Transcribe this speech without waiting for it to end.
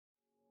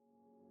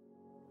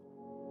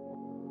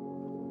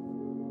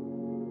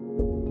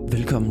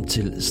Velkommen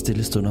til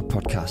Stillestunder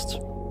podcast.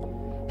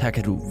 Her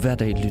kan du hver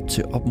dag lytte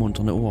til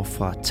opmuntrende ord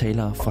fra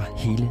talere fra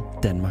hele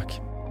Danmark.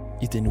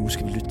 I denne uge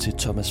skal vi lytte til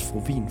Thomas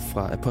Frovin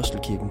fra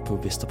Apostelkirken på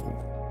Vesterbro.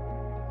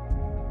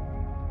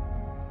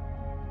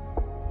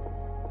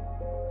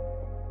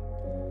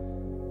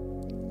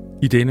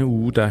 I denne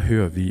uge der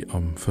hører vi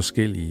om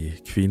forskellige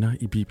kvinder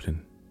i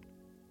Bibelen.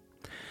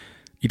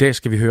 I dag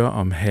skal vi høre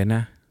om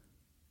Hanna.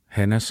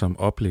 Hanna, som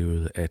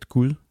oplevede, at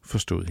Gud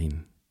forstod hende.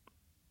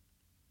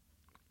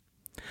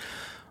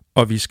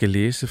 Og vi skal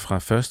læse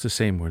fra 1.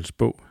 Samuels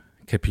bog,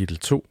 kapitel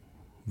 2,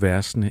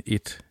 versene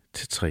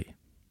 1-3.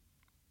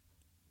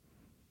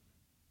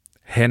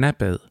 Hanna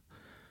bad: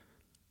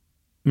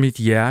 Mit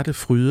hjerte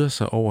fryder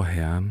sig over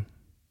Herren.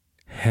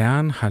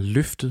 Herren har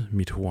løftet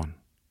mit horn.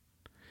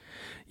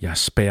 Jeg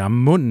spærrer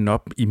munden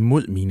op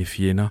imod mine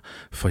fjender,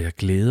 for jeg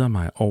glæder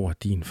mig over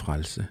din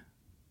frelse.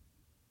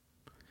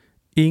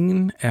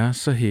 Ingen er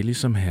så hellig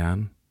som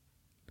Herren.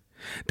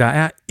 Der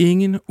er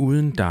ingen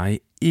uden dig,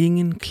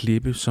 ingen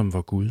klippe som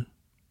vor Gud.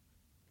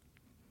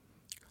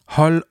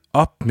 Hold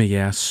op med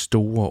jeres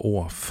store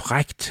ord,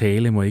 fræk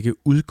tale må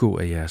ikke udgå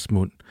af jeres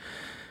mund.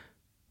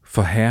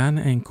 For Herren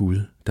er en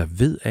Gud, der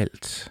ved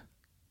alt.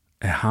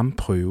 Af ham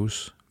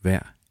prøves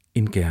hver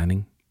en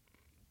gerning.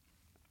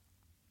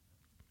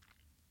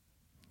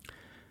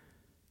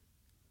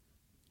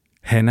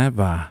 Hanna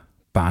var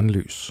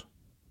barnløs.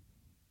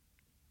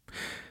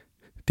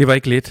 Det var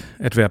ikke let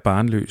at være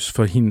barnløs,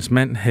 for hendes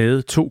mand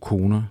havde 2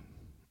 koner,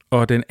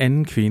 og den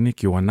anden kvinde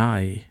gjorde nar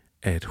af,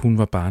 at hun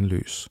var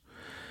barnløs,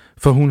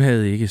 for hun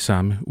havde ikke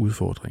samme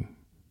udfordring.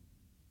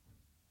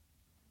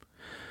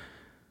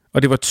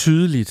 Og det var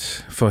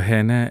tydeligt for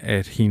Hanna,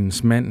 at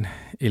hendes mand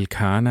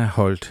Elkana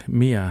holdt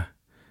mere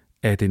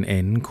af den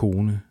anden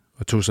kone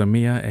og tog sig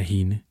mere af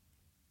hende.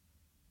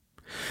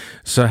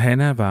 Så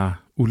Hanna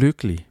var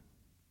ulykkelig,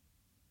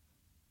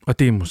 og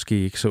det er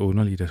måske ikke så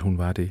underligt, at hun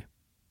var det.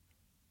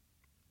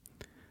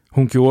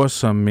 Hun gjorde,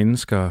 som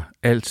mennesker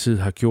altid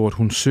har gjort.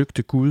 Hun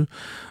søgte Gud,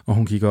 og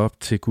hun gik op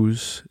til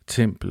Guds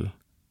tempel.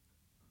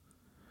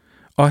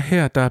 Og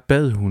her der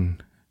bad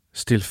hun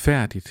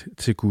stilfærdigt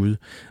til Gud,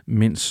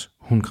 mens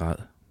hun græd.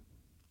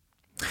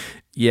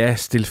 Ja,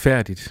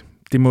 stilfærdigt.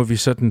 Det må vi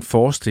sådan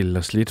forestille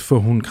os lidt, for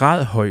hun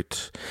græd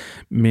højt,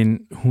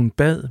 men hun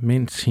bad,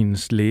 mens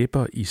hendes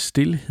læber i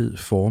stilhed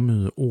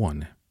formede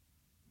ordene.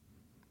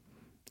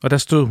 Og der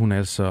stod hun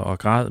altså og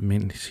græd,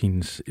 mens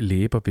hendes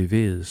læber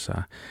bevægede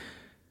sig.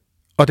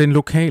 Og den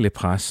lokale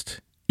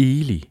præst,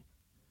 Eli,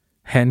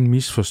 han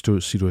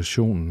misforstod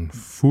situationen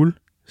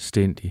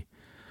fuldstændig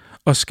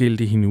og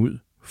skældte hende ud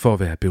for at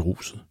være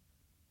beruset.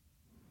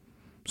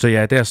 Så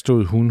ja, der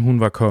stod hun. Hun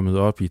var kommet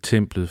op i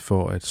templet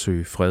for at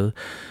søge fred,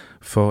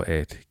 for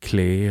at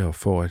klage og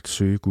for at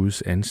søge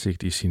Guds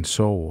ansigt i sin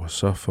sorg, og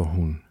så får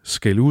hun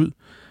skæld ud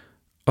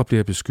og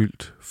bliver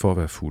beskyldt for at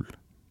være fuld.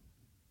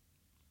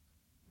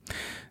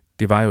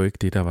 Det var jo ikke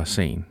det, der var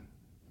sagen.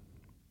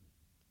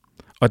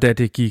 Og da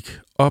det gik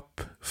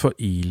op for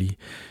Eli,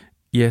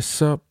 ja,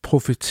 så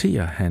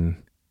profeterer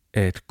han,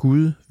 at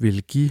Gud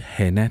vil give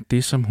Hanna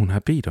det, som hun har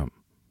bedt om.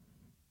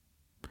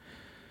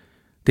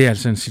 Det er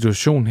altså en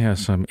situation her,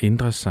 som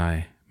ændrer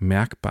sig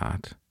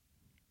mærkbart.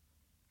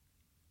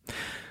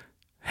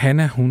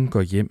 Hanna, hun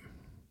går hjem,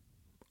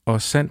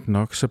 og sandt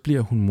nok, så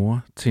bliver hun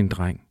mor til en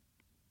dreng.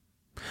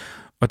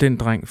 Og den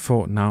dreng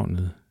får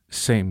navnet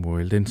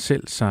Samuel, den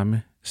selv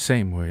samme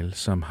Samuel,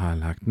 som har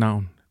lagt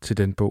navn til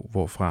den bog,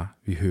 hvorfra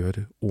vi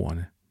hørte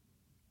ordene.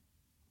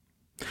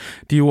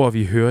 De ord,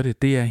 vi hørte,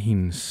 det er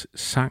hendes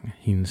sang,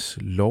 hendes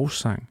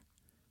lovsang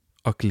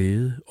og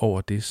glæde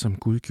over det, som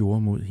Gud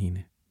gjorde mod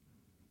hende.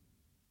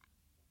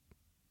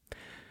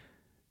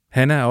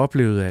 Hanna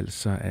oplevede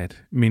altså,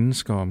 at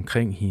mennesker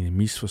omkring hende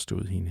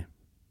misforstod hende.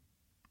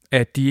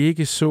 At de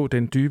ikke så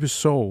den dybe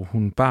sorg,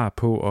 hun bar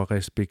på, og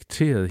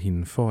respekterede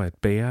hende for at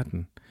bære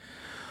den.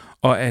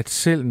 Og at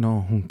selv når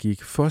hun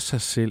gik for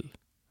sig selv,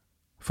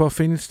 for at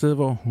finde et sted,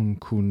 hvor hun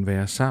kunne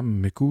være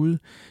sammen med Gud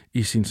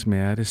i sin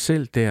smerte,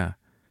 selv der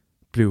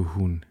blev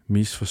hun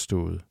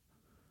misforstået,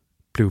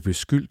 blev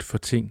beskyldt for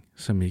ting,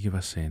 som ikke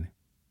var sande.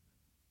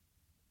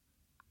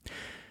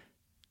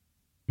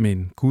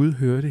 Men Gud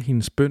hørte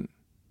hendes bøn.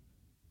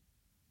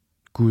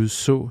 Gud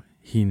så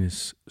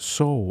hendes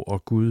sorg,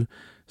 og Gud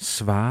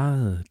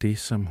svarede det,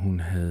 som hun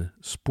havde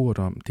spurgt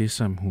om, det,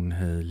 som hun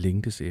havde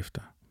længtes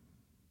efter.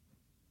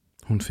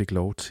 Hun fik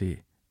lov til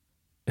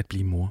at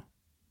blive mor.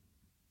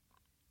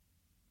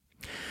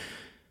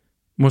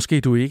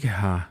 Måske du ikke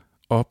har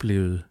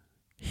oplevet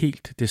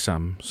helt det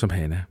samme som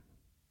Hanna.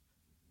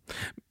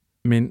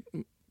 Men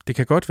det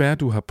kan godt være, at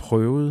du har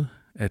prøvet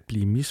at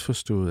blive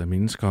misforstået af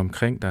mennesker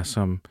omkring dig,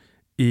 som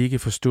ikke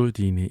forstod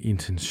dine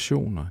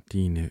intentioner,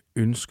 dine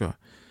ønsker,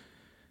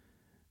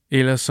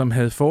 eller som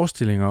havde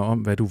forestillinger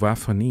om, hvad du var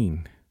for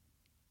en,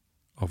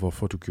 og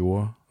hvorfor du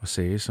gjorde og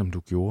sagde, som du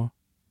gjorde.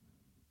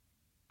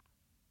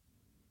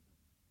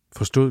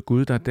 Forstod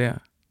Gud dig der?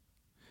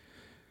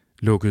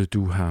 Lukkede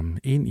du ham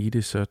ind i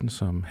det, sådan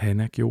som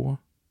Hanna gjorde?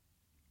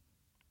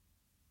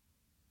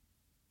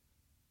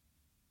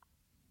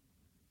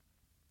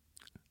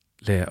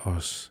 Lad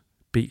os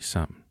bede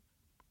sammen.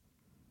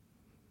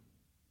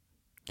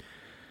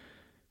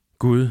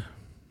 Gud,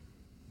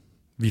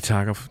 vi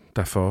takker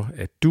dig for,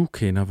 at du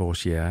kender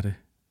vores hjerte.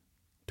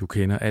 Du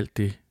kender alt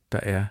det, der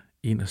er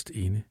inderst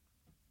inde.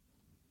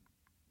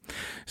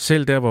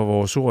 Selv der, hvor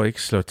vores ord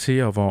ikke slår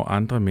til, og hvor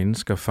andre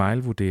mennesker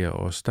fejlvurderer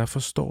os, der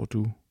forstår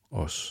du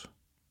os.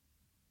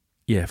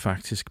 Ja,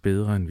 faktisk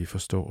bedre, end vi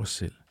forstår os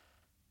selv.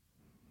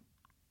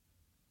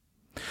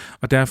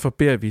 Og derfor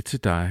beder vi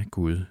til dig,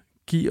 Gud,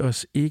 giv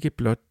os ikke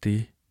blot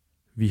det,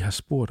 vi har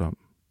spurgt om,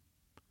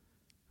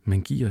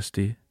 men giv os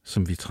det,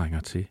 som vi trænger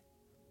til.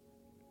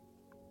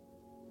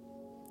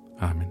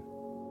 Amen.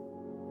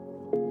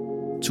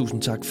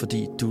 Tusind tak,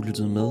 fordi du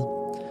lyttede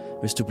med.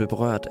 Hvis du blev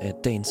berørt af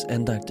dagens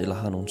andagt eller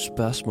har nogle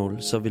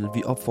spørgsmål, så vil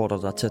vi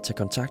opfordre dig til at tage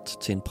kontakt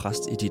til en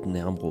præst i dit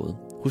nærområde.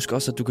 Husk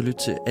også, at du kan lytte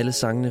til alle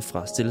sangene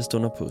fra Stille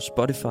Stunder på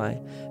Spotify,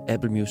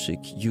 Apple Music,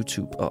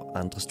 YouTube og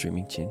andre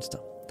streamingtjenester.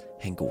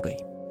 Ha' en god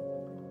dag.